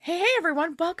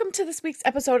everyone. Welcome to this week's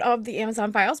episode of the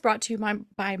Amazon Files brought to you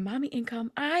by Mommy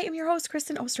Income. I am your host,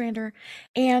 Kristen Ostrander.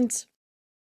 And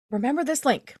remember this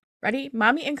link. Ready?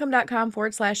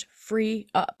 mommyincome.com/free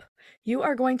up. You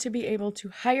are going to be able to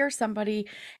hire somebody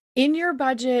in your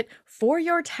budget for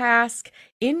your task,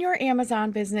 in your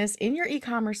Amazon business, in your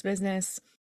e-commerce business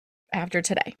after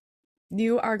today.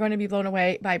 You are going to be blown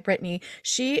away by Brittany.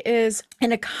 She is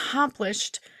an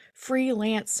accomplished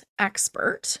freelance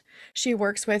expert. She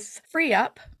works with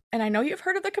FreeUp. And I know you've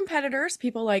heard of the competitors,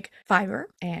 people like Fiverr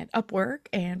and Upwork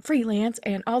and Freelance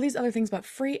and all these other things, but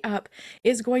FreeUp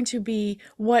is going to be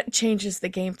what changes the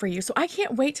game for you. So I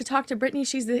can't wait to talk to Brittany.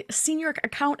 She's the senior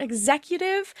account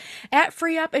executive at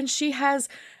FreeUp, and she has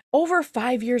over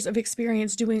 5 years of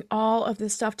experience doing all of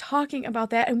this stuff, talking about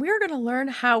that. And we're going to learn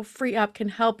how FreeUp can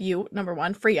help you, number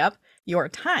one, free up your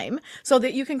time so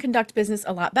that you can conduct business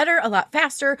a lot better, a lot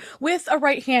faster with a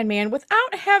right-hand man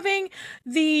without having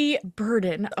the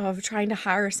burden of trying to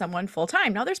hire someone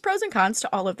full-time. Now, there's pros and cons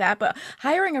to all of that, but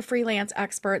hiring a freelance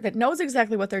expert that knows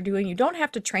exactly what they're doing, you don't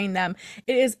have to train them.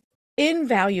 It is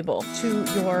invaluable to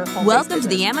your home. Welcome to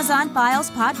the Amazon Files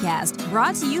podcast,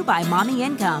 brought to you by Mommy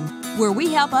Income, where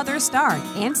we help others start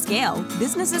and scale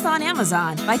businesses on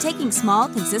Amazon by taking small,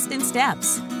 consistent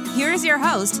steps. Here's your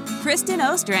host, Kristen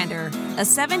Ostrander, a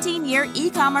 17-year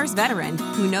e-commerce veteran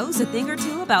who knows a thing or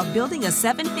two about building a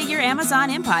 7-figure Amazon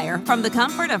empire from the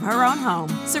comfort of her own home.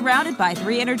 Surrounded by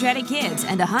 3 energetic kids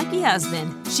and a hunky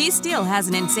husband, she still has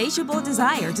an insatiable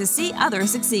desire to see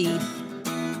others succeed.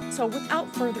 So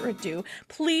without further ado,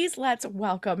 please let's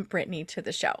welcome Brittany to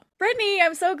the show. Brittany,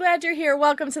 I'm so glad you're here.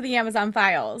 Welcome to the Amazon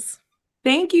Files.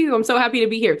 Thank you. I'm so happy to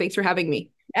be here. Thanks for having me.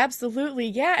 Absolutely.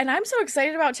 Yeah. And I'm so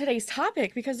excited about today's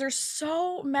topic because there's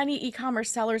so many e-commerce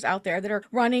sellers out there that are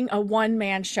running a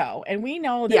one-man show. And we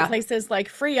know that places like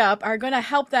FreeUp are going to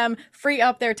help them free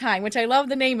up their time, which I love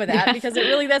the name of that because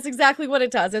that's exactly what it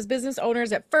does. As business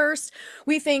owners, at first,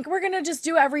 we think we're going to just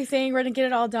do everything. We're going to get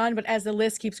it all done. But as the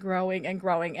list keeps growing and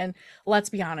growing, and let's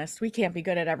be honest, we can't be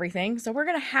good at everything. So we're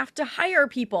going to have to hire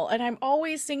people. And I'm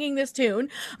always singing this tune,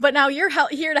 but now you're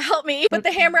here to help me put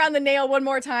the hammer on the nail one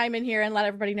more time in here and let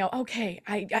everybody know, okay,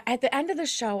 I at the end of the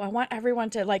show, I want everyone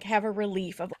to have a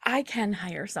relief of I can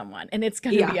hire someone and it's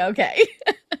going to be okay.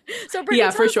 So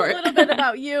Brittany, tell us a little bit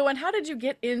about you and how did you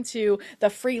get into the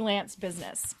freelance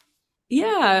business?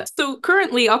 Yeah. So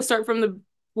currently I'll start from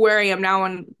where I am now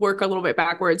and work a little bit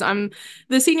backwards. I'm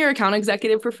the senior account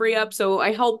executive for FreeUp. So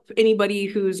I help anybody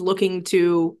who's looking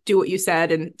to do what you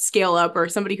said and scale up, or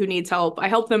somebody who needs help. I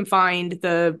help them find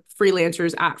the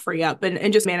freelancers at FreeUp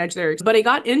and just manage their. But I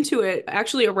got into it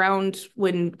actually around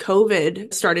when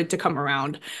COVID started to come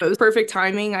around. It was perfect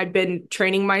timing. I'd been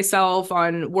training myself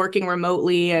on working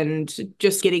remotely and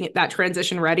just getting that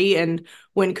transition ready. And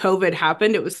when COVID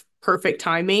happened, it was perfect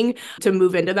timing to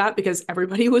move into that because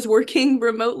everybody was working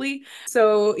remotely.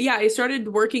 So yeah, I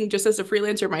started working just as a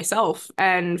freelancer myself.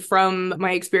 And from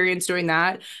my experience doing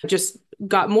that, just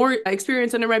got more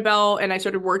experience under my belt, and I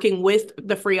started working with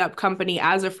the FreeUp company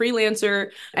as a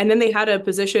freelancer. And then they had a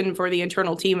position for the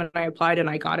internal team and I applied and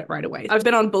I got it right away. I've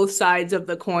been on both sides of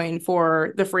the coin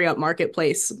for the FreeUp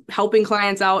marketplace, helping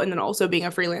clients out and then also being a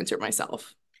freelancer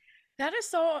myself. That is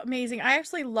so amazing. I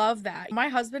actually love that. My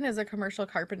husband is a commercial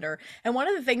carpenter. And one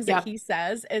of the things that he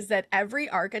says is that every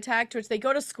architect, which they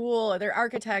go to school, they're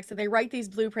architects and they write these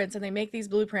blueprints and they make these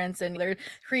blueprints and they're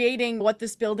creating what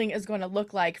this building is going to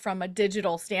look like from a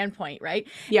digital standpoint, right?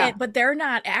 Yeah. But they're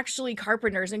not actually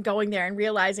carpenters and going there and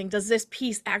realizing, does this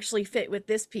piece actually fit with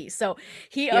this piece? So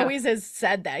he always has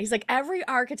said that. He's like, every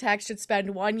architect should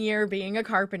spend 1 year being a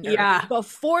carpenter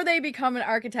before they become an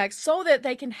architect so that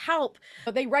they can help.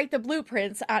 They write the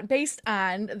blueprints based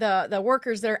on the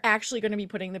workers that are actually going to be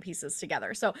putting the pieces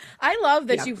together. So I love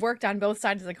that you've worked on both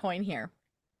sides of the coin here.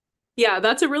 Yeah,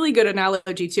 that's a really good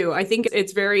analogy too. I think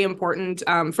it's very important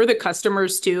for the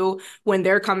customers too, when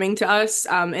they're coming to us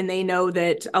and they know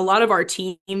that a lot of our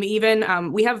team,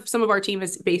 even we have some of our team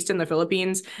is based in the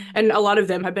Philippines, and a lot of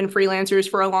them have been freelancers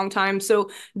for a long time.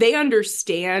 So they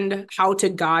understand how to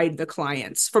guide the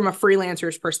clients from a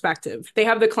freelancer's perspective. They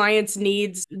have the client's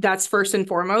needs, that's first and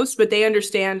foremost, but they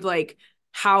understand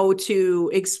how to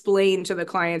explain to the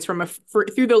clients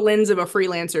through the lens of a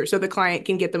freelancer so the client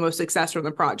can get the most success from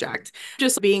the project.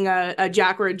 Just being a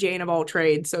Jack or a Jane of all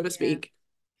trades, so to speak.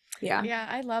 Yeah. Yeah,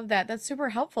 I love that. That's super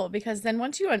helpful because then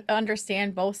once you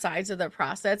understand both sides of the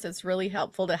process, it's really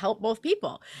helpful to help both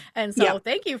people. And Yeah. so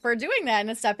thank you for doing that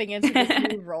and stepping into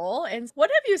this new role. And what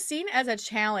have you seen as a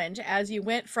challenge as you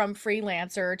went from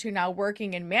freelancer to now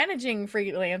working and managing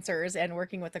freelancers and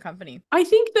working with the company? I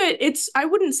think that I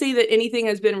wouldn't say that anything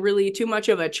has been really too much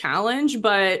of a challenge,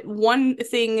 but one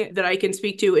thing that I can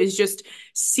speak to is just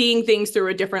seeing things through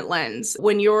a different lens.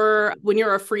 When you're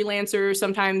a freelancer,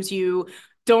 sometimes you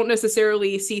don't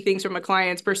necessarily see things from a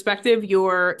client's perspective.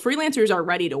 Your freelancers are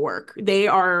ready to work. They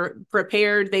are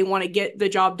prepared. They want to get the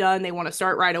job done. They want to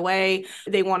start right away.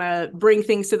 They want to bring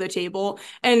things to the table.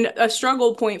 And a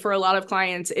struggle point for a lot of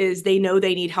clients is they know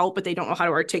they need help, but they don't know how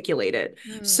to articulate it.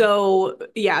 Hmm. So,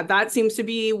 yeah, that seems to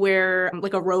be where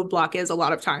like a roadblock is a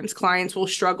lot of times. Clients will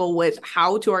struggle with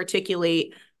how to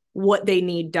articulate what they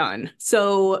need done.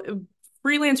 So,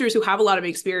 freelancers who have a lot of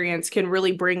experience can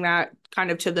really bring that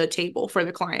kind of to the table for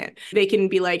the client. They can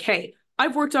be like, hey,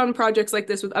 I've worked on projects like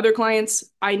this with other clients.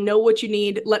 I know what you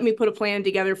need. Let me put a plan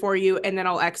together for you and then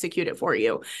I'll execute it for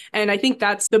you. And I think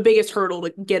that's the biggest hurdle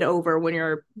to get over when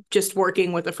you're just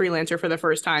working with a freelancer for the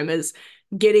first time is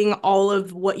getting all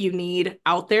of what you need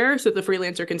out there so the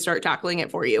freelancer can start tackling it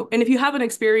for you. And if you have an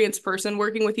experienced person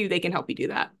working with you, they can help you do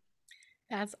that.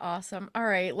 That's awesome. All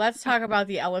right, let's talk about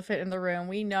the elephant in the room.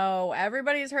 We know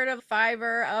everybody's heard of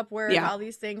Fiverr, Upwork, Yeah. all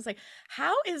these things. Like,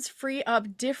 how is Free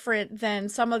Up different than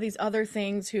some of these other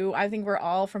things who I think we're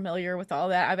all familiar with all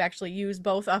that? I've actually used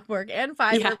both Upwork and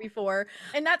Yeah. Fiverr before.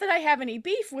 And not that I have any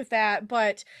beef with that,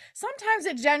 but sometimes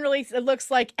it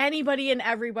looks like anybody and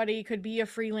everybody could be a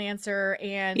freelancer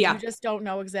and you Yeah. just don't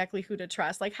know exactly who to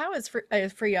trust. Like, how is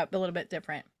Free Up a little bit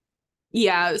different?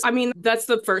 Yeah. I mean, that's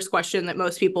the first question that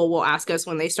most people will ask us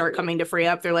when they start coming to Free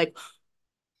Up. They're like,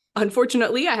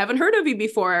 unfortunately, I haven't heard of you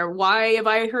before. Why have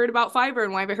I heard about Fiverr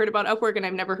and why have I heard about Upwork and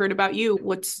I've never heard about you?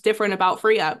 What's different about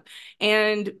FreeUp?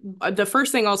 And the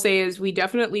first thing I'll say is we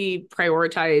definitely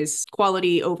prioritize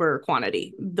quality over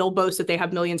quantity. They'll boast that they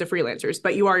have millions of freelancers,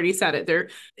 but you already said it. They're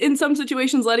in some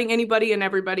situations letting anybody and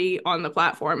everybody on the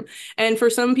platform. And for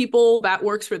some people, that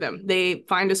works for them. They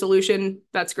find a solution.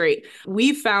 That's great.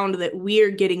 We've found that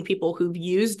we're getting people who've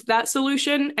used that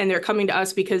solution and they're coming to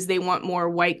us because they want more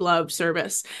white glove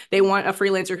service. They want a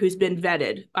freelancer who's been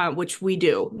vetted, which we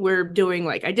do. We're doing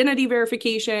like identity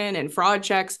verification and fraud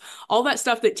checks, all that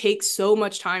stuff that takes so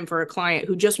much time for a client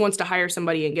who just wants to hire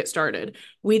somebody and get started.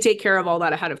 We take care of all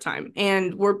that ahead of time.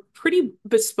 And we're pretty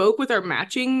bespoke with our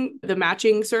the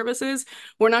matching services.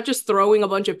 We're not just throwing a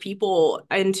bunch of people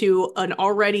into an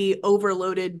already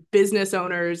overloaded business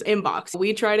owner's inbox.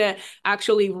 We try to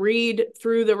actually read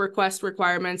through the request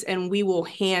requirements and we will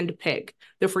hand pick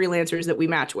the freelancers that we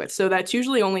match with. So that's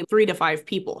usually only 3 to 5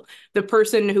 people. The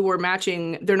person who we're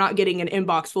matching, they're not getting an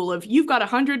inbox full of, you've got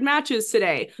 100 matches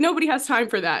today. Nobody has time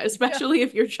for that, Yeah. especially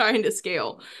if you're trying to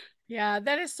scale. Yeah,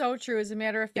 that is so true. As a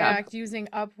matter of Yeah. fact, using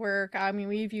Upwork, I mean,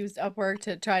 we've used Upwork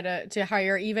to try to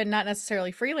hire even not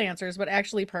necessarily freelancers, but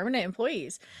actually permanent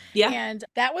employees. Yeah. And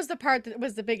that was the part that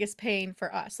was the biggest pain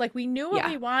for us. Like we knew what Yeah.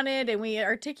 we wanted and we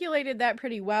articulated that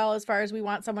pretty well as far as we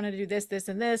want someone to do this, this,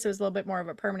 and this. It was a little bit more of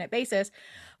a permanent basis.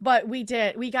 But we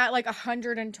got like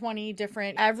 120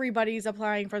 different, everybody's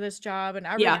applying for this job and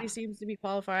Yeah. everybody seems to be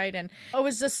qualified. And it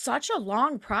was just such a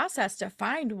long process to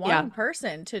find Yeah. one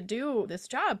person to do this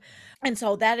job. And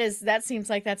so that seems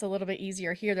like that's a little bit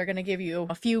easier here. They're going to give you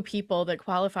a few people that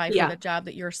qualify for Yeah. the job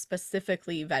that you're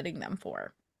specifically vetting them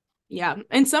for. Yeah.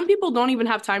 And some people don't even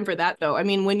have time for that, though. I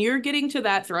mean, when you're getting to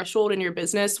that threshold in your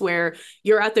business where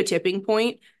you're at the tipping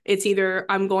point, it's either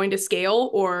I'm going to scale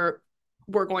or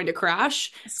we're going to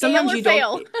crash. Scale Sometimes or you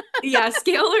don't, fail. yeah,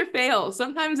 scale or fail.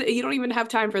 Sometimes you don't even have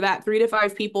time for that. 3 to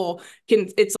 5 people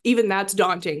it's even that's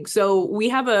daunting. So we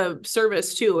have a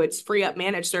service too. It's Free Up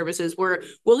Managed Services where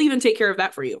we'll even take care of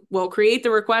that for you. We'll create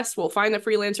the request, we'll find the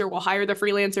freelancer, we'll hire the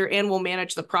freelancer, and we'll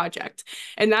manage the project.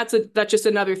 And that's just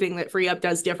another thing that Free Up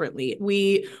does differently.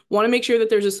 We want to make sure that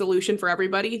there's a solution for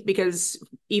everybody because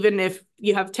even if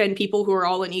you have 10 people who are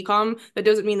all in ecom, that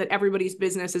doesn't mean that everybody's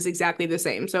business is exactly the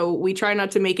same. So we try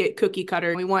not to make it cookie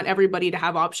cutter. We want everybody to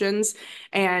have options.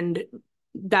 And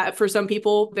that for some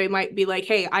people, they might be like,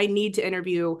 hey, I need to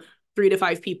interview 3 to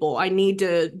 5 people. I need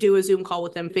to do a Zoom call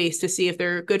with them face to see if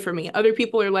they're good for me. Other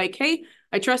people are like, hey,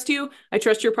 I trust you. I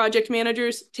trust your project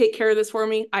managers. Take care of this for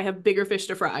me. I have bigger fish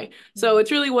to fry. So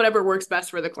it's really whatever works best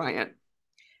for the client.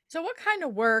 So what kind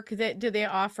of work that do they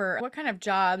offer? What kind of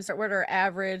jobs or what are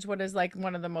average? What is like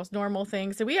one of the most normal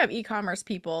things? So we have e-commerce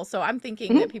people. So I'm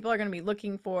thinking that Mm-hmm. people are going to be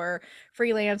looking for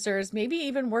freelancers, maybe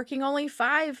even working only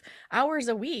 5 hours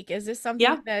a week. Is this something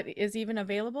Yeah. that is even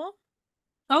available?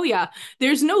 Oh, yeah.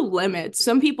 There's no limit.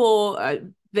 Some people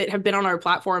that have been on our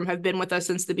platform have been with us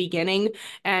since the beginning,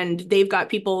 and they've got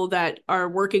people that are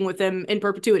working with them in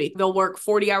perpetuity. They'll work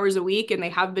 40 hours a week, and they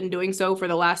have been doing so for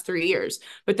the last 3 years.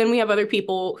 But then we have other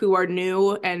people who are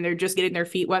new and they're just getting their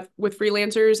feet wet with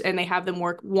freelancers, and they have them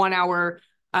work 1 hour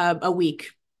a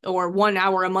week or 1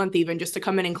 hour a month, even just to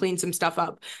come in and clean some stuff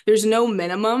up. There's no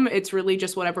minimum. It's really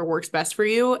just whatever works best for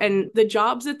you. And the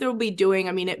jobs that they'll be doing,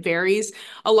 I mean, it varies.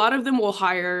 A lot of them will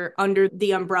hire under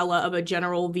the umbrella of a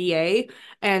general VA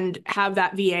and have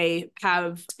that VA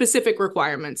have specific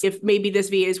requirements. If maybe this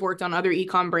VA's worked on other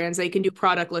ecom brands, they can do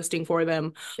product listing for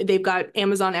them. They've got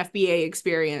Amazon FBA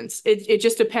experience. It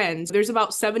just depends. There's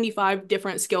about 75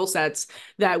 different skill sets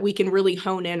that we can really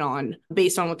hone in on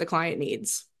based on what the client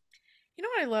needs. You know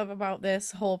what I love about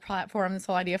this whole platform, this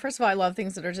whole idea? First of all, I love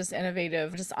things that are just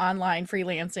innovative, just online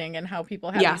freelancing and how people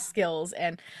have Yeah. these skills.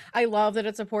 And I love that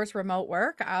it supports remote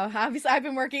work. Obviously, I've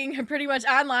been working pretty much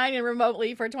online and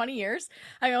remotely for 20 years.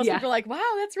 I know Yeah. people are like, wow,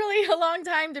 that's really a long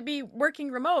time to be working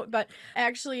remote. But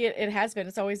actually, it has been.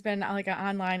 It's always been like an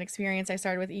online experience. I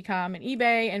started with ecom and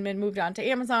eBay and then moved on to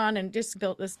Amazon and just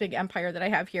built this big empire that I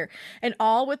have here. And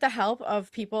all with the help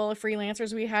of people,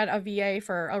 freelancers. We had a VA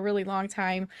for a really long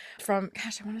time from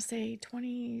gosh, I want to say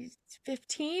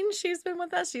 2015. She's been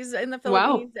with us. She's in the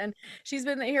Wow. Philippines and she's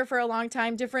been here for a long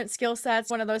time. Different skill sets.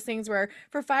 One of those things where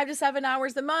for 5 to 7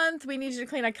 hours a month, we need you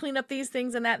to clean up these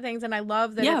things and that things. And I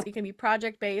love that Yeah. it can be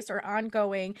project based or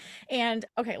ongoing. And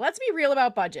okay, let's be real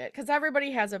about budget because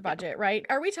everybody has a budget, right?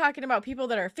 Are we talking about people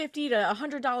that are $50 to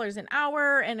 $100 an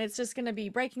hour and it's just going to be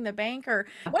breaking the bank, or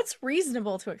what's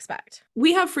reasonable to expect?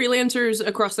 We have freelancers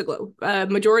across the globe.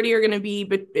 Majority are going to be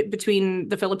between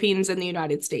the Philippines and the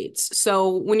United States.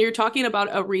 So when you're talking about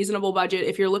a reasonable budget,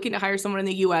 if you're looking to hire someone in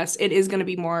the US, it is going to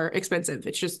be more expensive.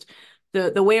 It's just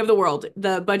the way of the world.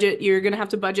 The budget, you're going to have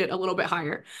to budget a little bit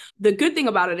higher. The good thing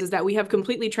about it is that we have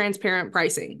completely transparent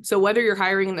pricing. So whether you're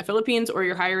hiring in the Philippines or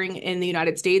you're hiring in the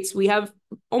United States, we have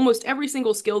almost every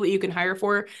single skill that you can hire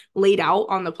for laid out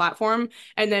on the platform.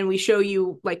 And then we show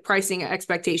you like pricing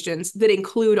expectations that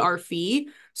include our fee.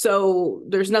 So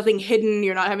there's nothing hidden.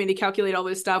 You're not having to calculate all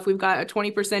this stuff. We've got a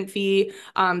 20% fee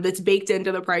that's baked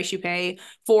into the price you pay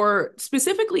for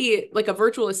specifically like a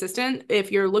virtual assistant. If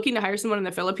you're looking to hire someone in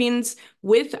the Philippines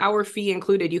with our fee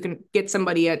included, you can get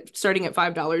somebody at starting at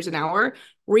 $5 an hour.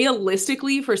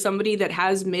 Realistically, for somebody that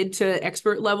has mid to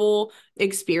expert level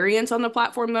experience on the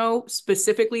platform, though,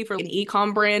 specifically for an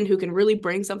e-com brand who can really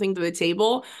bring something to the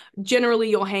table, generally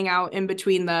you'll hang out in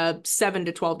between the $7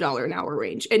 to $12 an hour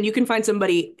range. And you can find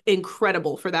somebody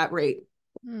incredible for that rate.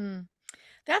 Hmm.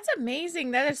 That's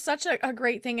amazing. That is such a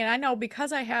great thing. And I know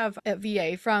because I have a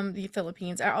VA from the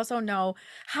Philippines, I also know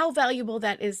how valuable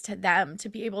that is to them to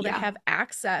be able to Yeah. have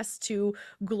access to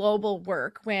global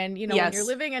work when, when you're Yes.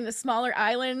 living in the smaller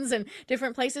islands and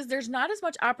different places, there's not as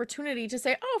much opportunity to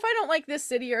say, oh, if I don't like this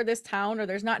city or this town or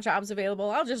there's not jobs available,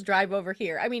 I'll just drive over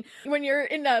here. I mean, when you're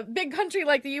in a big country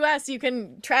like the US, you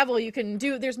can travel,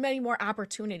 there's many more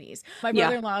opportunities. My Yeah.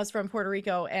 brother-in-law is from Puerto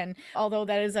Rico, and although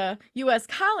that is a US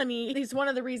colony, he's one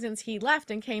of the reasons he left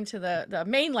and came to the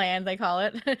mainland, they call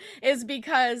it, is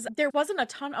because there wasn't a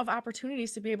ton of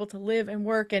opportunities to be able to live and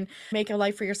work and make a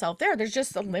life for yourself there. There's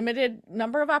just a limited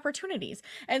number of opportunities.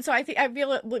 And so I think I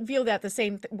feel that the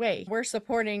same way. We're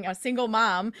supporting a single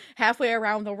mom halfway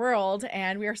around the world,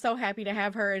 and we are so happy to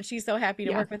have her, and she's so happy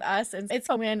to Yeah. work with us. And it's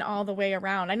a win all the way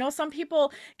around. I know some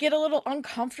people get a little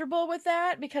uncomfortable with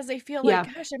that because they feel like,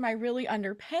 Yeah. gosh, am I really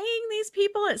underpaying these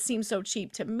people? It seems so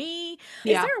cheap to me. Is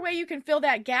Yeah. there a way you can fill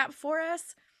that gap for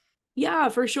us? Yeah,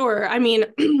 for sure. I mean,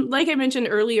 like I mentioned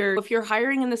earlier, if you're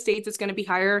hiring in the States, it's going to be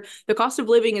higher. The cost of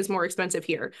living is more expensive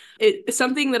here.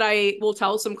 Something that I will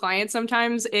tell some clients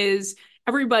sometimes is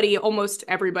almost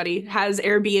everybody has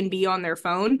Airbnb on their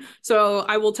phone. So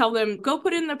I will tell them, go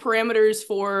put in the parameters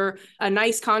for a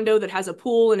nice condo that has a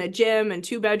pool and a gym and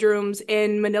 2 bedrooms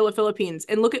in Manila, Philippines,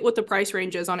 and look at what the price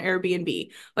range is on Airbnb.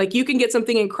 Like you can get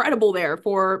something incredible there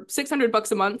for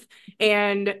 $600 a month.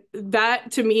 And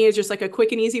that to me is just like a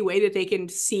quick and easy way that they can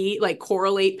see like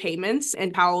correlate payments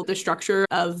and how the structure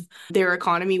of their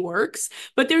economy works.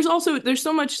 But there's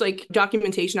so much like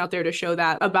documentation out there to show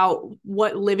that about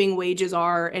what living wages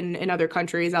are in other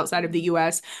countries outside of the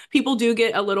US. People do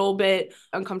get a little bit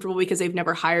uncomfortable because they've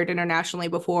never hired internationally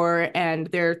before, and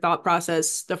their thought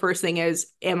process, the first thing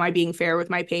is, am I being fair with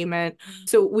my payment?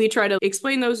 So we try to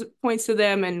explain those points to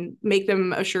them and make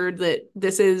them assured that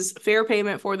this is fair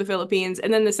payment for the Philippines.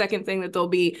 And then the second thing that they'll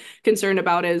be concerned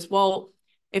about is, well,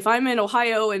 if I'm in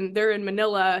Ohio and they're in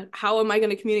Manila, how am I going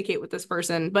to communicate with this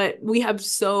person? But we have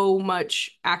so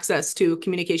much access to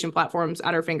communication platforms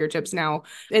at our fingertips now.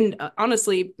 And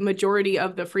honestly, majority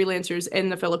of the freelancers in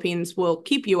the Philippines will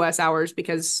keep US hours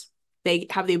because they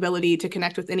have the ability to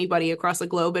connect with anybody across the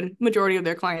globe, and majority of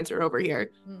their clients are over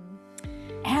here.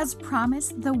 As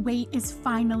promised, the wait is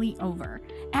finally over.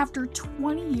 After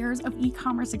 20 years of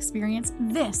e-commerce experience,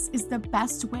 this is the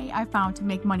best way I found to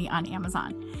make money on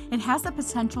Amazon. It has the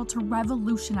potential to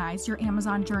revolutionize your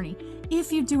Amazon journey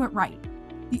if you do it right.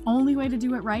 The only way to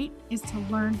do it right is to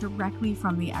learn directly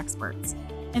from the experts.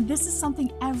 And this is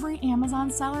something every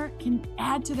Amazon seller can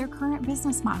add to their current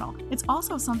business model. It's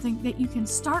also something that you can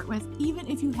start with even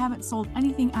if you haven't sold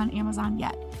anything on Amazon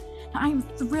yet. Now, I am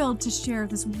thrilled to share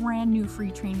this brand new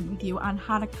free training with you on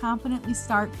how to confidently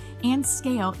start and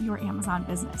scale your Amazon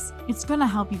business. It's going to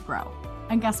help you grow.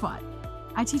 And guess what?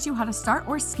 I teach you how to start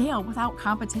or scale without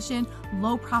competition,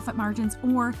 low profit margins,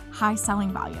 or high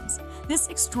selling volumes. This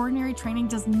extraordinary training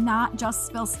does not just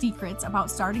spill secrets about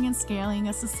starting and scaling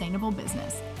a sustainable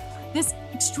business. This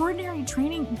extraordinary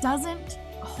training doesn't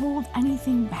hold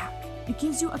anything back. It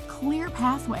gives you a clear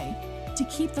pathway to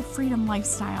keep the freedom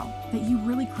lifestyle that you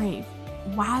really crave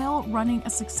while running a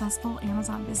successful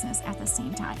Amazon business at the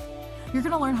same time. You're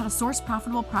going to learn how to source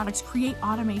profitable products, create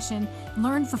automation,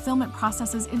 learn fulfillment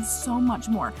processes, and so much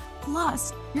more.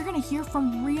 Plus, you're going to hear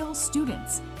from real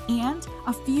students and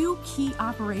a few key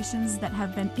operations that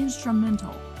have been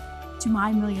instrumental to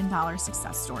my $1 million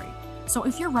success story. So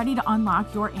if you're ready to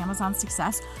unlock your Amazon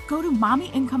success, go to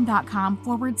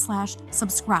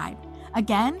mommyincome.com/subscribe.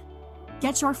 Again,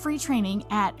 get your free training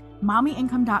at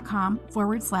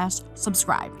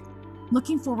mommyincome.com/subscribe.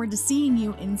 Looking forward to seeing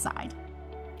you inside.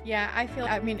 Yeah,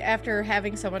 I mean, after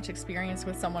having so much experience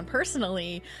with someone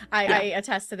personally, I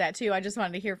attest to that too. I just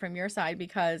wanted to hear from your side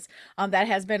because that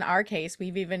has been our case.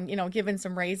 We've even, given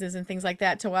some raises and things like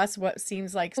that to us, what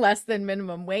seems like less than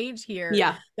minimum wage here.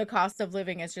 Yeah. The cost of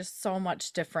living is just so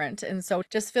much different. And so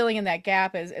just filling in that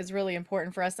gap is really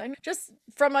important for us. And just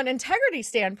from an integrity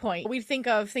standpoint, we think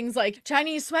of things like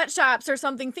Chinese sweatshops or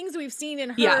something, things we've seen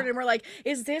and heard, and we're like,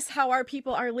 is this how our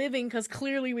people are living? Because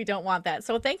clearly we don't want that.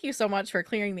 So thank you so much for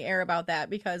clearing the air about that,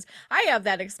 because I have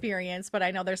that experience, but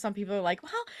I know there's some people who are like,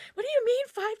 well, what do you mean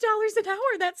 $5 an hour?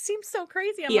 That seems so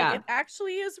crazy. I'm like, it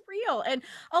actually is real. And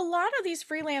a lot of these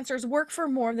freelancers work for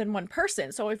more than one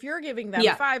person. So if you're giving them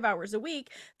 5 hours a week,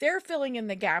 they're filling in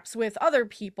the gaps with other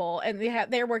people, and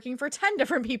they're working for 10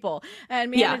 different people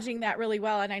and managing that really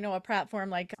well. And I know a platform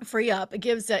like FreeUp, it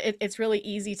gives it's really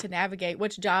easy to navigate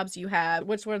which jobs you have,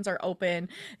 which ones are open,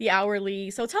 the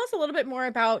hourly. So tell us a little bit more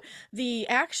about the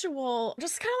actual,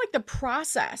 just kind of like the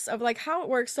process of like how it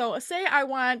works. So say I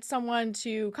want someone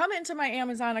to come into my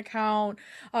Amazon account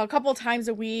a couple times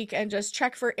a week and just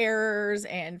check for errors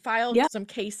and file some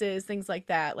cases, things like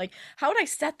that. Like, how would I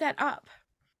set that up?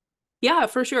 Yeah,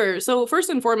 for sure. So first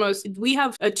and foremost, we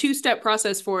have a two-step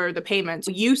process for the payment.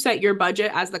 So you set your budget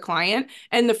as the client,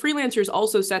 and the freelancers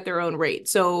also set their own rate.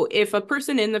 So if a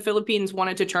person in the Philippines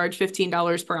wanted to charge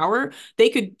 $15 per hour, they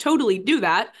could totally do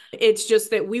that. It's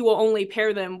just that we will only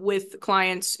pair them with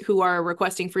clients who are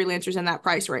requesting freelancers in that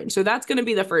price range. So that's going to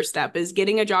be the first step, is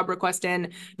getting a job request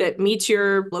in that meets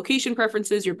your location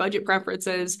preferences, your budget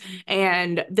preferences,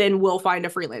 and then we'll find a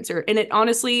freelancer. And it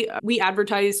honestly, we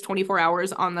advertise 24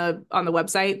 hours on the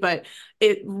website, but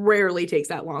it rarely takes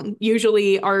that long.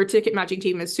 Usually our ticket matching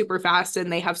team is super fast and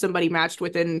they have somebody matched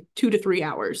within 2 to 3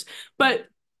 hours. But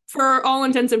for all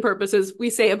intents and purposes, we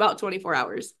say about 24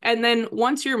 hours. And then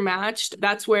once you're matched,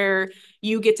 that's where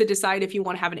you get to decide if you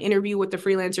want to have an interview with the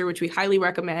freelancer, which we highly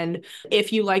recommend.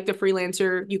 If you like the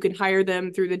freelancer, you can hire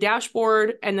them through the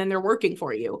dashboard and then they're working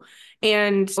for you.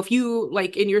 And if you,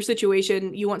 like in your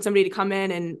situation, you want somebody to come in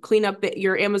and clean up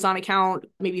your Amazon account,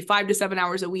 maybe 5 to 7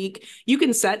 hours a week, you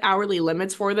can set hourly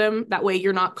limits for them. That way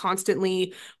you're not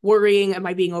constantly worrying, am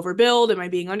I being overbilled? Am I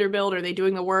being underbilled? Are they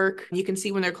doing the work? You can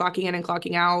see when they're clocking in and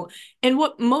clocking out. And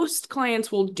what most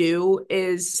clients will do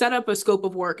is set up a scope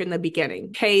of work in the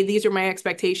beginning. Hey, these are my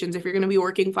expectations. If you're going to be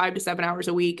working 5 to 7 hours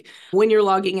a week, when you're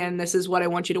logging in, this is what I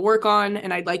want you to work on.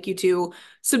 And I'd like you to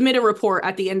submit a report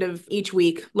at the end of each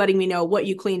week, letting me know what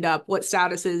you cleaned up, what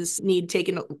statuses need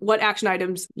taken, what action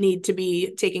items need to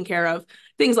be taken care of,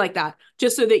 things like that,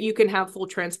 just so that you can have full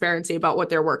transparency about what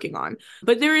they're working on.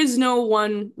 But there is no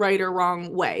one right or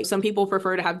wrong way. Some people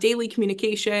prefer to have daily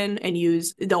communication and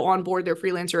they'll onboard their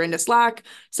freelancer into Slack.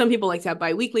 Some people like to have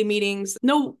bi-weekly meetings.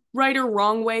 No right or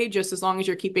wrong way, just as long as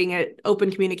you're keeping it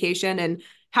open communication and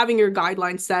having your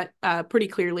guidelines set pretty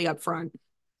clearly up front.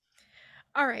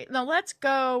 All right, now let's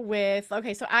go with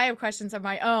okay, so I have questions of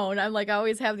my own. I'm like, I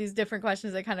always have these different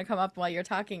questions that kind of come up while you're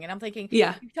talking. And I'm thinking,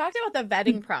 Yeah. you talked about the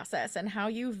vetting process and how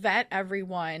you vet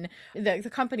everyone. The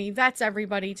company vets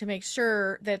everybody to make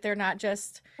sure that they're not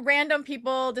just random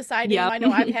people deciding. Yeah. I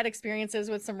know I've had experiences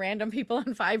with some random people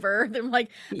on Fiverr. I'm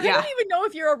like, I Yeah. don't even know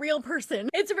if you're a real person.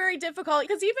 It's very difficult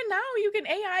because even now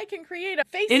AI can create a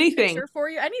face Anything. picture for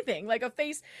you, anything like a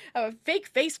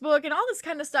fake Facebook and all this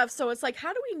kind of stuff. So it's like,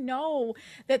 how do we know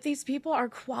that these people are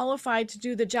qualified to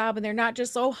do the job and they're not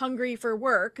just so hungry for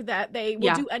work that they will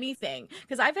Yeah. do anything?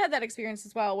 Because I've had that experience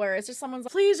as well, where it's just someone's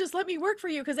like, please just let me work for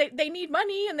you because they need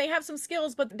money and they have some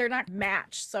skills, but they're not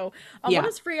matched. So, what Yeah.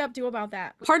 does Free Up do about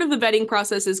that? Part of the vetting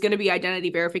process is going to be identity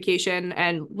verification,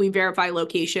 and we verify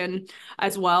location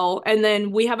as well. And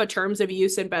then we have a terms of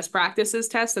use and best practices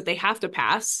test that they have to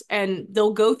pass, and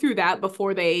they'll go through that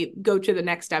before they go to the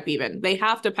next step. Even they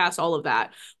have to pass all of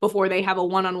that before they have a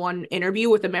one-on-one interview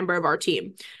with a member of our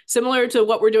team. Similar to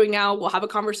what we're doing now, we'll have a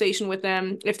conversation with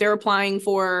them. If they're applying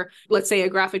for, let's say, a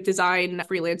graphic design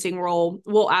freelancing role,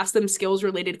 we'll ask them skills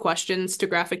related questions to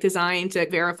graphic design to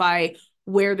verify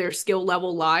where their skill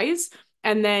level lies.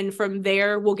 And then from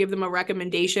there, we'll give them a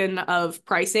recommendation of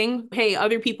pricing. Hey,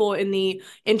 other people in the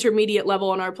intermediate level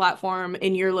on our platform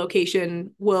in your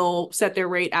location will set their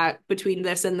rate at between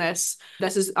this and this.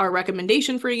 This is our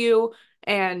recommendation for you.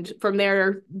 And from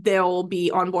there, they'll be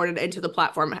onboarded into the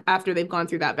platform after they've gone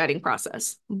through that vetting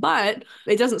process. But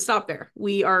it doesn't stop there.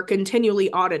 We are continually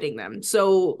auditing them.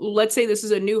 So let's say this is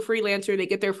a new freelancer, they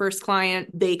get their first client,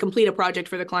 they complete a project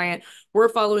for the client. We're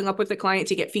following up with the client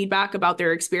to get feedback about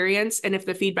their experience. And if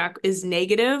the feedback is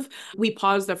negative, we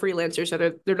pause the freelancer so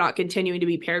they're not continuing to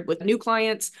be paired with new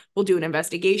clients. We'll do an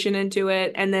investigation into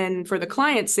it. And then for the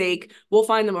client's sake, we'll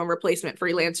find them a replacement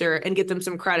freelancer and get them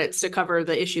some credits to cover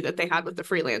the issue that they had with the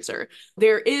freelancer.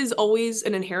 There is always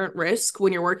an inherent risk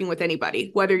when you're working with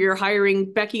anybody, whether you're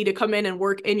hiring Becky to come in and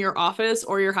work in your office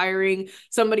or you're hiring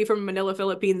somebody from Manila,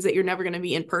 Philippines that you're never going to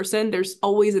be in person. There's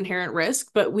always inherent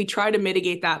risk, but we try to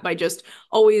mitigate that by just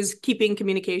always keeping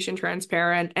communication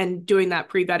transparent and doing that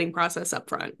pre-vetting process up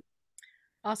front.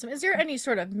 Awesome. Is there any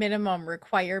sort of minimum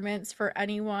requirements for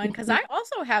anyone? Because I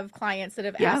also have clients that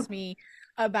have Yeah. asked me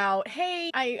about, hey,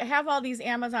 I have all these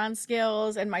Amazon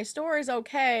skills and my store is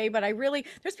okay, but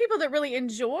there's people that really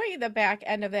enjoy the back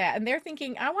end of that. And they're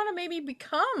thinking, I want to maybe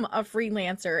become a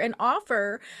freelancer and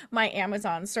offer my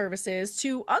Amazon services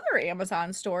to other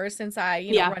Amazon stores since I,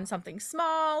 Yeah. run something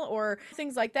small or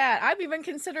things like that. I've even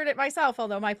considered it myself,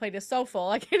 although my plate is so full,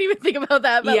 I can't even think about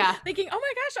that. But Yeah. thinking, oh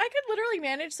my gosh, I could literally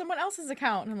manage someone else's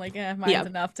account. And I'm like, mine's Yeah.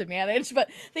 enough to manage.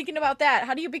 But thinking about that,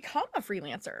 how do you become a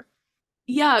freelancer?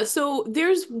 Yeah, so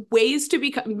there's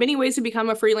many ways to become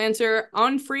a freelancer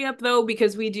on FreeUp though,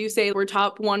 because we do say we're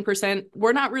top 1%.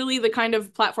 We're not really the kind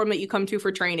of platform that you come to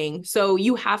for training. So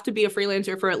you have to be a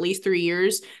freelancer for at least 3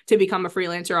 years to become a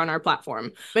freelancer on our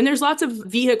platform. And there's lots of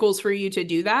vehicles for you to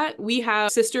do that. We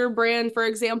have sister brand, for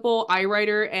example,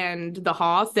 iWriter and The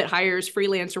Hoth that hires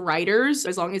freelance writers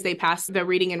as long as they pass the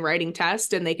reading and writing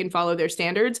test and they can follow their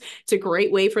standards. It's a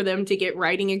great way for them to get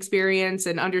writing experience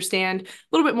and understand a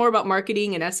little bit more about marketing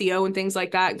and SEO and things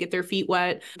like that, get their feet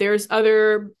wet. There's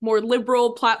other more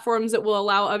liberal platforms that will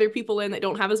allow other people in that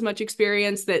don't have as much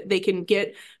experience that they can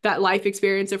get that life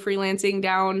experience of freelancing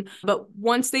down. But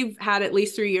once they've had at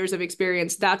least 3 years of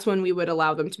experience, that's when we would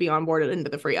allow them to be onboarded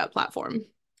into the free up platform.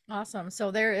 Awesome.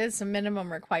 So there is some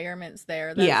minimum requirements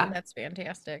there. That's Yeah. that's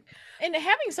fantastic. And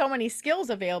having so many skills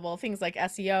available, things like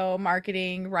SEO,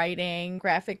 marketing, writing,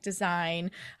 graphic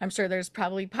design. I'm sure there's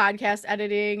probably podcast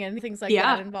editing and things like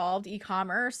that Yeah. involved,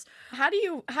 e-commerce. How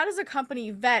does a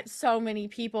company vet so many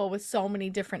people with so many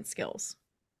different skills?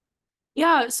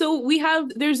 Yeah, so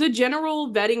there's a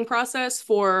general vetting process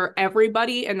for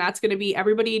everybody, and that's going to be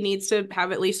everybody needs to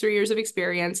have at least 3 years of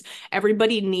experience.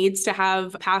 Everybody needs to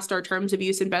have passed our terms of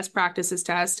use and best practices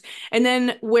test. And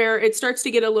then where it starts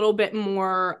to get a little bit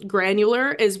more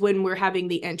granular is when we're having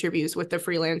the interviews with the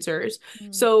freelancers.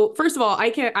 Mm. So first of all,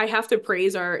 I have to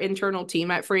praise our internal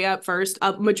team at FreeUp first.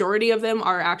 A majority of them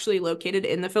are actually located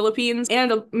in the Philippines,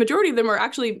 and a majority of them are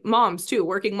actually moms too,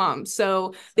 working moms.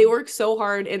 So they work so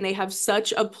hard and they have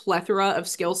such a plethora of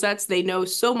skill sets. They know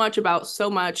so much about so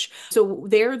much. So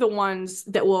they're the ones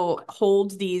that will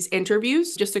hold these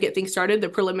interviews just to get things started, the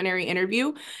preliminary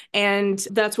interview. And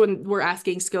that's when we're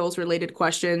asking skills related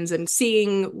questions and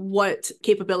seeing what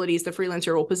capabilities the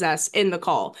freelancer will possess in the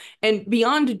call. And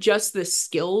beyond just the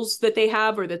skills that they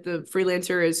have or that the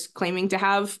freelancer is claiming to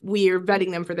have, we are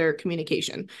vetting them for their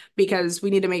communication because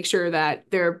we need to make sure that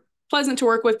they're pleasant to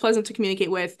work with, pleasant to communicate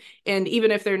with. And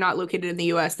even if they're not located in the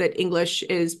US, that English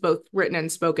is both written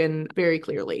and spoken very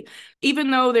clearly. Even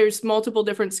though there's multiple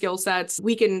different skill sets,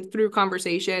 we can, through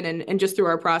conversation and just through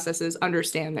our processes,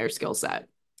 understand their skill set.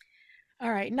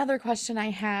 All right. Another question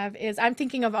I have is I'm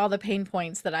thinking of all the pain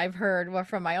points that I've heard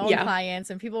from my own Yeah.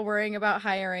 clients and people worrying about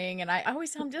hiring. And I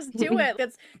always tell them, just do it.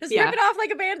 Let's just rip Yeah. it off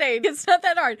like a band-aid. It's not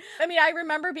that hard. I mean, I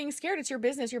remember being scared. It's your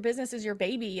business. Your business is your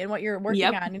baby and what you're working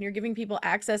Yep. on, and you're giving people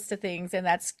access to things. And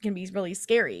that's can be really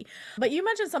scary. But you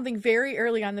mentioned something very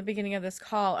early on the beginning of this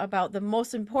call about the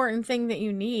most important thing that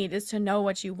you need is to know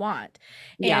what you want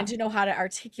and Yeah. to know how to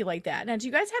articulate that. Now, do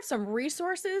you guys have some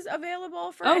resources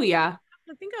available for Oh, any? yeah.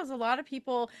 I think there's a lot of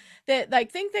people that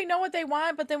like think they know what they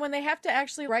want, but then when they have to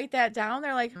actually write that down,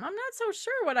 they're like, I'm not so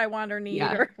sure what I want or need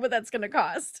Yeah. or what that's going to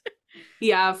cost.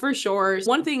 Yeah, for sure.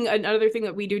 Another thing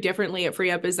that we do differently at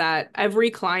FreeUp is that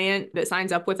every client that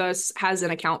signs up with us has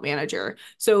an account manager.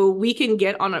 So we can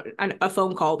get on a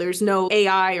phone call. There's no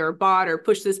AI or bot or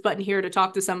push this button here to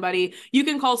talk to somebody. You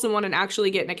can call someone and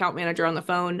actually get an account manager on the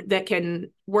phone that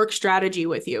can work strategy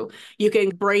with you. You can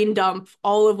brain dump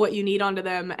all of what you need onto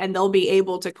them, and they'll be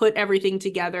able to put everything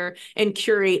together and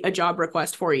curate a job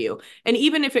request for you. And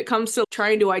even if it comes to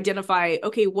trying to identify,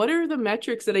 okay, what are the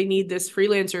metrics that I need this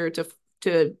freelancer to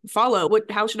follow?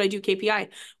 How should I do KPI?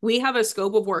 We have a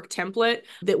scope of work template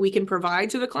that we can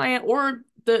provide to the client, or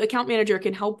the account manager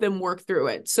can help them work through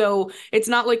it. So it's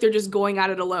not like they're just going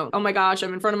at it alone. Oh my gosh,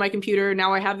 I'm in front of my computer.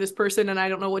 Now I have this person and I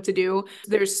don't know what to do.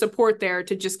 There's support there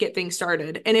to just get things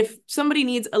started. And if somebody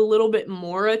needs a little bit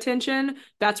more attention,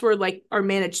 that's where like our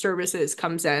managed services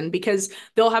comes in, because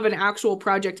they'll have an actual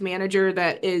project manager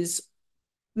that is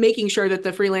making sure that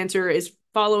the freelancer is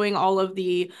following all of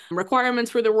the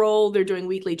requirements for the role. They're doing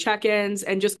weekly check-ins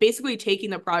and just basically taking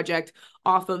the project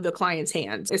off of the client's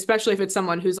hands, especially if it's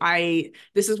someone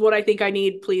this is what I think I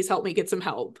need. Please help me get some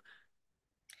help.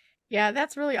 Yeah,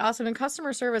 that's really awesome. And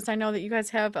customer service, I know that you guys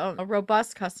have a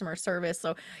robust customer service.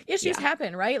 So issues Yeah.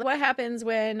 happen, right? What happens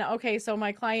when, okay, so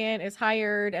my client is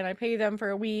hired and I pay them for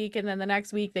a week and then the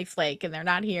next week they flake and they're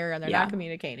not here and they're not Yeah.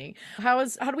 communicating? How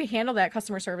do we handle that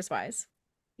customer service wise?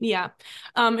 Yeah.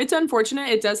 It's unfortunate.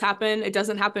 It does happen. It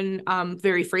doesn't happen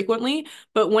very frequently,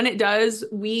 but when it does,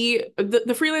 the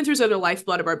freelancers are the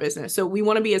lifeblood of our business. So we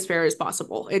want to be as fair as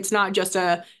possible. It's not just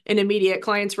an immediate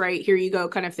client's right, here you go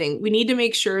kind of thing. We need to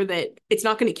make sure that it's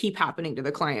not going to keep happening to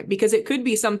the client, because it could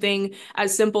be something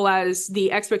as simple as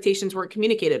the expectations weren't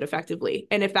communicated effectively.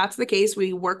 And if that's the case,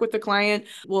 we work with the client,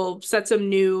 we'll set some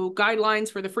new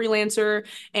guidelines for the freelancer,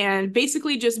 and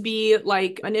basically just be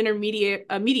like a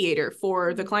mediator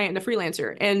for the client and the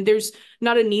freelancer. And there's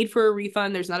not a need for a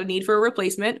refund. There's not a need for a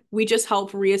replacement. We just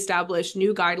help reestablish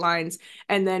new guidelines.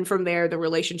 And then from there, the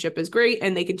relationship is great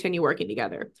and they continue working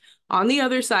together. On the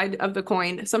other side of the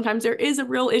coin, sometimes there is a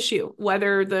real issue,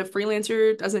 whether the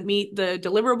freelancer doesn't meet the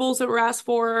deliverables that were asked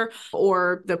for,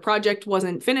 or the project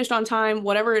wasn't finished on time,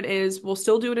 whatever it is, we'll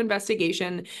still do an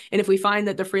investigation. And if we find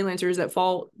that the freelancer is at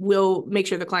fault, we'll make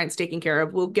sure the client's taken care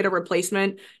of. We'll get a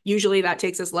replacement. Usually that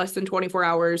takes us less than 24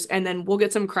 hours. And then we'll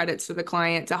get some credits to the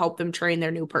client to help them train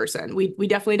their new person. We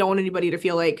definitely don't want anybody to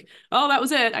feel like, oh, that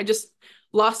was it, I just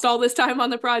lost all this time on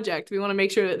the project. We want to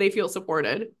make sure that they feel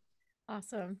supported.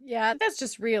 Awesome. Yeah, that's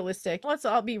just realistic. Let's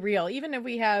all be real. Even if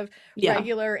we have Yeah.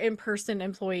 regular in-person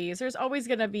employees, there's always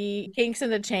going to be kinks in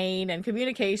the chain and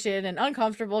communication and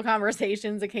uncomfortable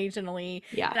conversations occasionally.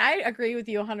 Yeah. And I agree with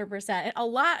you 100%. And a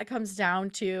lot comes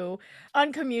down to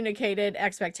uncommunicated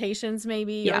expectations,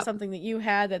 maybe, or Yeah. something that you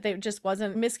had that they just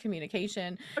wasn't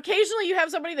miscommunication. Occasionally, you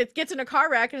have somebody that gets in a car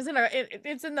wreck and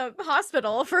it's in the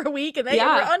hospital for a week and they were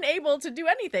Yeah. unable to do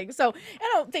anything. So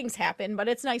I know things happen, but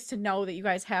it's nice to know that you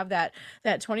guys have that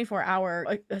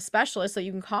 24-hour specialist that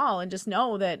you can call and just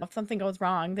know that if something goes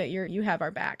wrong that you have our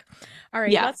back. All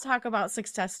right, Yeah. let's talk about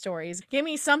success stories. Give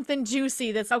me something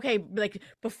juicy that's okay, like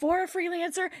before a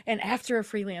freelancer and after a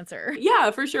freelancer. Yeah,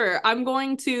 for sure.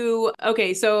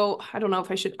 Okay, so I don't know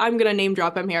if I'm gonna name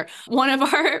drop him here. One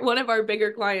of our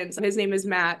bigger clients, his name is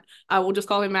Matt. We'll just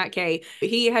call him Matt K.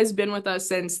 He has been with us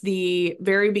since the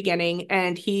very beginning,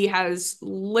 and he has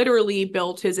literally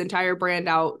built his entire brand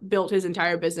out, built his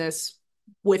entire business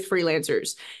with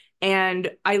freelancers.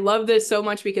 And I love this so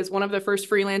much because one of the first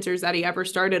freelancers that he ever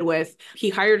started with, he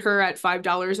hired her at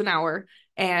 $5 an hour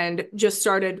and just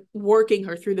started working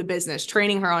her through the business,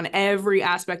 training her on every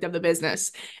aspect of the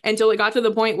business, until it got to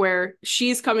the point where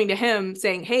she's coming to him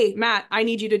saying, hey, Matt, I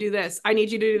need you to do this. I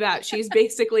need you to do that.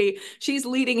 She's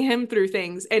leading him through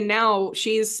things. And now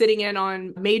she's sitting in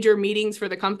on major meetings for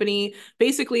the company,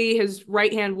 basically his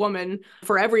right-hand woman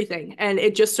for everything. And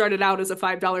it just started out as a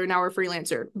 $5 an hour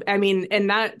freelancer. I mean, and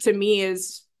that to me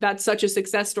is that's such a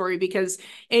success story, because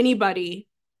anybody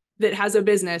that has a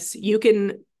business, you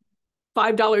can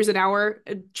 $5 an hour,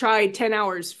 try 10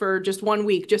 hours for just 1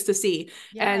 week just to see.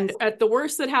 And Yes. at the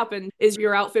worst that happened is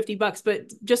you're out $50.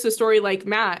 But just a story like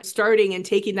Matt starting and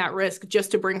taking that risk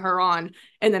just to bring her on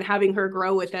and then having her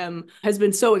grow with him has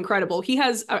been so incredible. He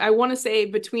has, I want to say,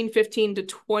 between 15 to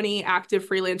 20 active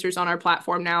freelancers on our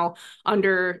platform now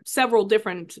under several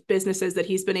different businesses that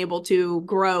he's been able to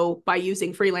grow by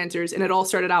using freelancers. And it all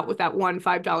started out with that one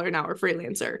 $5 an hour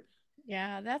freelancer.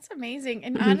 Yeah, that's amazing.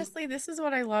 And Mhm. honestly, this is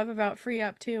what I love about Free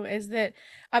Up too, is that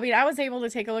I mean, I was able to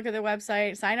take a look at the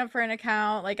website, sign up for an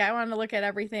account. Like I wanted to look at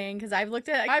everything because I've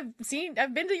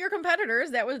been to your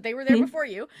competitors they were there before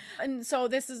you. And so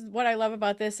this is what I love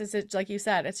about this is it's like you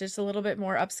said, it's just a little bit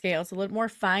more upscale. It's a little more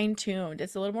fine-tuned.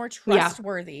 It's a little more Yeah.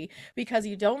 trustworthy because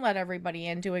you don't let everybody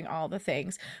in doing all the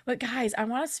things. But guys, I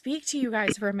want to speak to you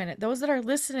guys for a minute. Those that are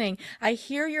listening, I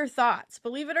hear your thoughts.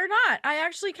 Believe it or not, I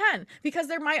actually can because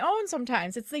they're my own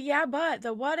sometimes. It's the yeah, but,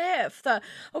 the what if, the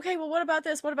okay, well, what about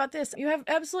this? What about this? You have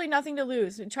absolutely nothing to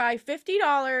lose. Try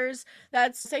 $50.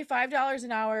 That's say $5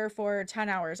 an hour for 10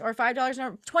 hours or $5 an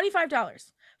hour,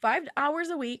 $25, 5 hours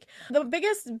a week. The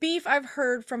biggest beef I've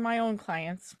heard from my own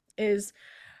clients is,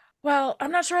 well,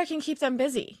 I'm not sure I can keep them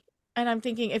busy. And I'm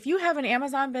thinking, if you have an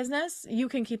Amazon business, you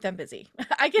can keep them busy.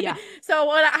 I can. Yeah. So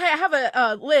what I have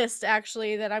a list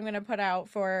actually that I'm going to put out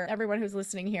for everyone who's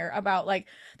listening here about like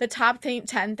the top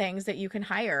 10 things that you can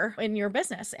hire in your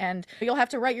business. And you'll have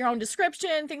to write your own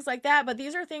description, things like that. But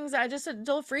these are things that I just a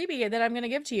little freebie that I'm going to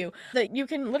give to you that you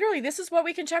can literally, this is what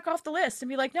we can check off the list and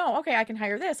be like, no, okay, I can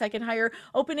hire this. I can hire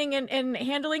opening and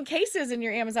handling cases in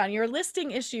your Amazon, your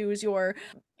listing issues, your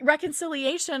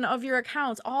reconciliation of your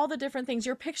accounts, all the different things,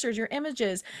 your pictures, your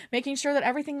images, making sure that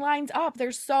everything lines up.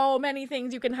 There's so many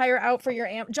things you can hire out for your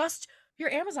just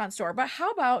your Amazon store. But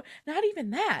how about not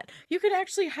even that? You could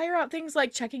actually hire out things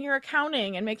like checking your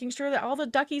accounting and making sure that all the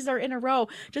duckies are in a row,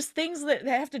 just things that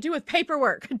have to do with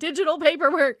paperwork, digital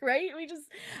paperwork, right?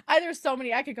 There's so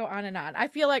many, I could go on and on. I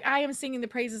feel like I am singing the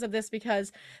praises of this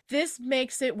because this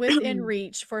makes it within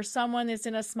reach for someone that's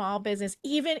in a small business.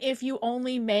 Even if you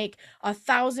only make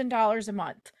 $1,000 a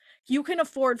month, you can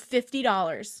afford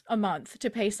 $50 a month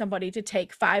to pay somebody to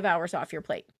take 5 hours off your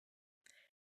plate.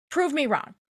 Prove me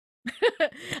wrong.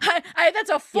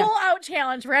 That's a Yeah. full out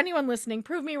challenge for anyone listening.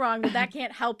 Prove me wrong that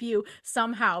can't help you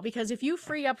somehow. Because if you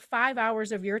free up 5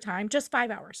 hours of your time, just 5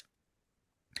 hours,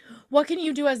 what can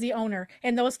you do as the owner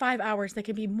in those 5 hours that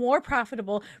can be more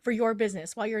profitable for your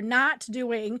business while you're not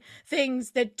doing things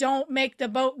that don't make the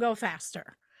boat go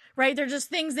faster? Right? They're just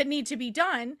things that need to be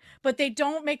done, but they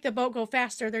don't make the boat go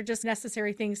faster. They're just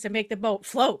necessary things to make the boat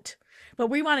float. But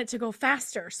we want it to go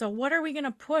faster. So what are we going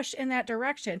to push in that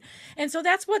direction? And so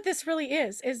that's what this really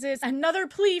is this another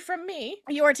plea from me,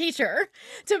 your teacher,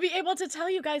 to be able to tell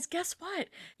you guys, guess what?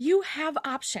 You have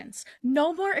options.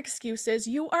 No more excuses.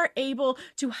 You are able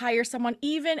to hire someone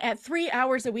even at 3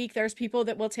 hours a week. There's people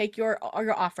that will take your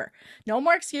offer. No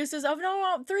more excuses of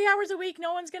no, 3 hours a week.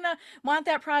 No one's going to want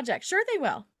that project. Sure they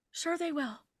will. Sure they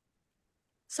will.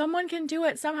 Someone can do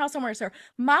it somehow, somewhere. So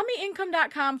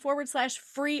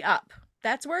mommyincome.com/free up.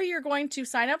 That's where you're going to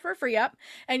sign up for Free Up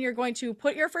and you're going to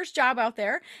put your first job out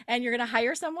there and you're going to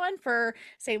hire someone for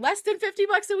say less than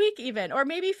 $50 a week even, or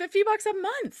maybe $50 a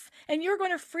month. And you're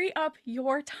going to free up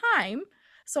your time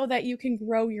so that you can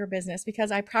grow your business,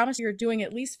 because I promise you're doing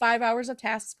at least 5 hours of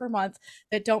tasks per month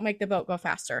that don't make the boat go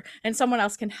faster. And someone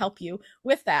else can help you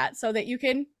with that so that you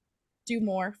can do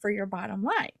more for your bottom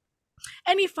line.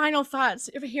 Any final thoughts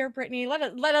here, Brittany? Let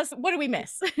us, what do we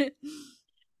miss?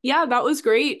 Yeah, that was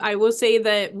great. I will say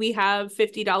that we have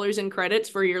 $50 in credits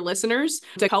for your listeners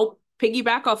to help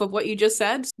piggyback off of what you just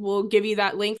said. We'll give you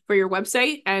that link for your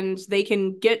website and they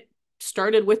can get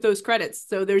started with those credits.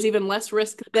 So there's even less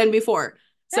risk than before.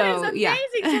 That is So yeah.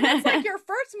 amazing. So that's like your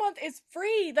first month is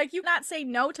free. Like you not say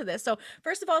no to this. So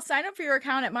first of all, sign up for your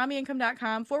account at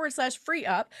mommyincome.com/free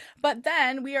up. But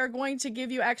then we are going to give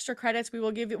you extra credits.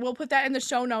 We'll put that in the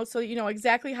show notes so that you know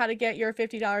exactly how to get your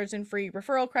 $50 in free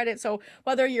referral credit. So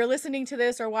whether you're listening to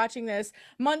this or watching this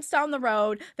months down the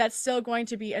road, that's still going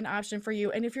to be an option for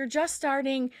you. And if you're just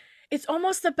starting, it's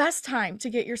almost the best time to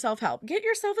get yourself help. Get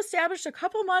yourself established a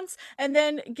couple months and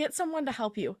then get someone to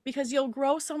help you, because you'll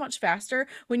grow so much faster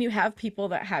when you have people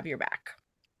that have your back.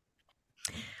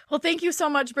 Well, thank you so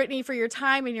much, Brittany, for your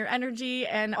time and your energy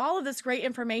and all of this great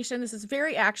information. This is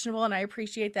very actionable, and I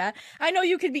appreciate that. I know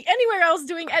you could be anywhere else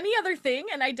doing any other thing,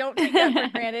 and I don't take that for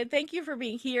granted. Thank you for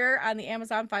being here on the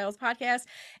Amazon Files podcast.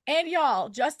 And y'all,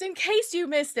 just in case you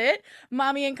missed it,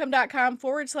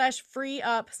 mommyincome.com/free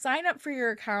up. Sign up for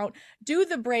your account, do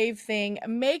the brave thing,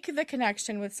 make the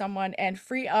connection with someone, and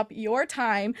free up your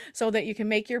time so that you can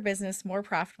make your business more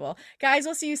profitable. Guys,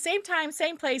 we'll see you same time,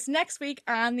 same place next week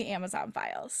on the Amazon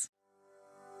Files.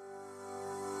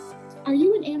 Are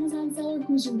you an Amazon seller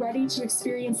who's ready to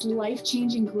experience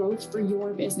life-changing growth for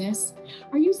your business?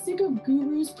 Are you sick of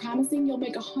gurus promising you'll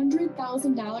make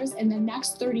 $100,000 in the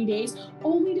next 30 days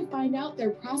only to find out their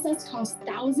process costs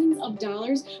thousands of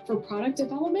dollars for product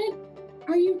development?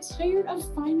 Are you tired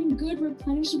of finding good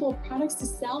replenishable products to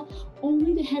sell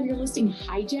only to have your listing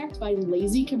hijacked by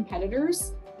lazy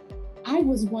competitors? I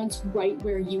was once right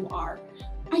where you are.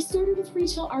 I started with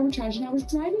retail arbitrage, and I was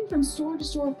driving from store to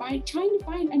store trying to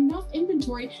find enough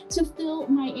inventory to fill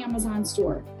my Amazon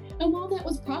store. And while that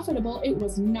was profitable, it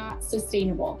was not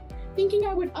sustainable. Thinking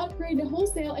I would upgrade to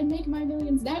wholesale and make my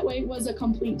millions that way was a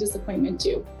complete disappointment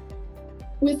too.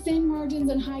 With thin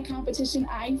margins and high competition,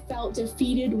 I felt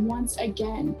defeated once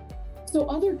again. So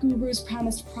other gurus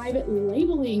promised private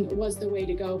labeling was the way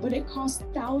to go, but it cost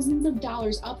thousands of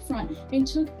dollars upfront and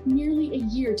took nearly a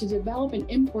year to develop and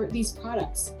import these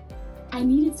products. I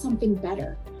needed something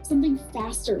better, something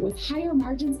faster with higher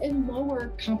margins and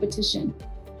lower competition.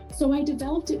 So I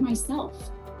developed it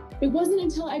myself. It wasn't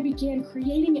until I began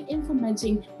creating and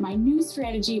implementing my new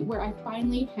strategy where I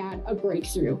finally had a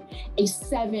breakthrough, a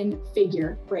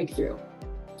 7-figure breakthrough.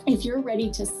 If you're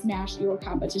ready to smash your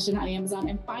competition on Amazon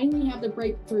and finally have the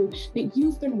breakthrough that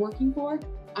you've been working for,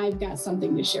 I've got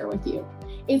something to share with you.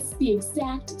 It's the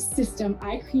exact system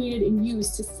I created and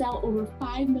used to sell over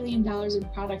 $5 million in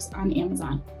products on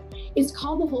Amazon. It's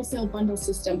called the Wholesale Bundle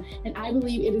System, and I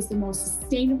believe it is the most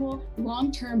sustainable,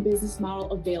 long-term business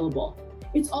model available.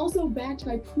 It's also backed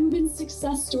by proven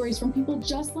success stories from people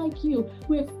just like you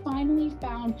who have finally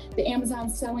found the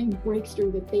Amazon selling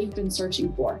breakthrough that they've been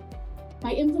searching for.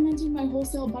 By implementing my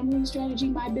wholesale bundling strategy,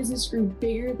 my business grew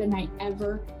bigger than I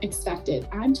ever expected.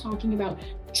 I'm talking about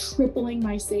tripling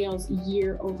my sales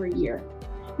year over year.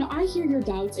 Now, I hear your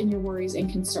doubts and your worries and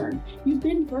concern. You've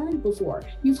been burned before.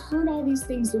 You've heard all these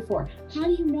things before. How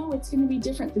do you know it's going to be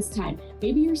different this time?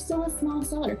 Maybe you're still a small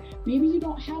seller. Maybe you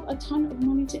don't have a ton of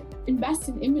money to invest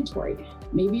in inventory.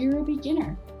 Maybe you're a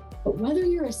beginner. But whether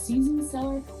you're a seasoned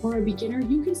seller or a beginner,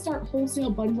 you can start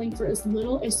wholesale bundling for as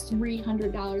little as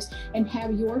 $300 and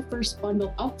have your first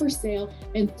bundle up for sale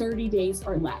in 30 days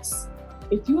or less.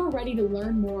 If you are ready to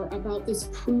learn more about this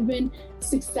proven,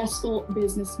 successful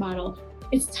business model,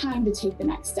 it's time to take the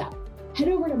next step. Head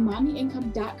over to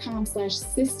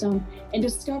mommyincome.com/system and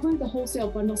discover the wholesale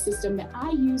bundle system that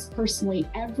I use personally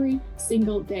every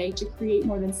single day to create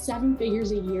more than 7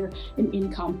 figures a year in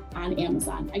income on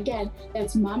Amazon. Again,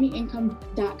 that's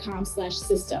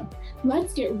mommyincome.com/system.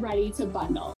 Let's get ready to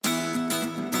bundle.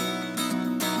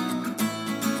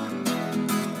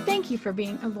 Thank you for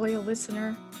being a loyal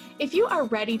listener. If you are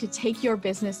ready to take your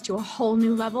business to a whole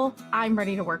new level, I'm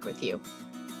ready to work with you.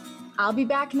 I'll be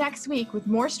back next week with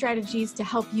more strategies to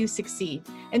help you succeed.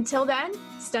 Until then,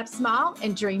 step small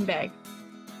and dream big.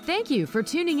 Thank you for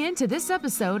tuning in to this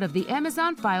episode of the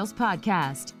Amazon Files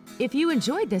podcast. If you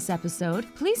enjoyed this episode,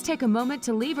 please take a moment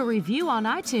to leave a review on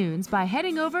iTunes by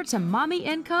heading over to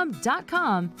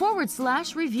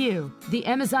mommyincome.com/review. The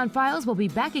Amazon Files will be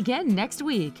back again next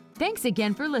week. Thanks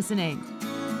again for listening.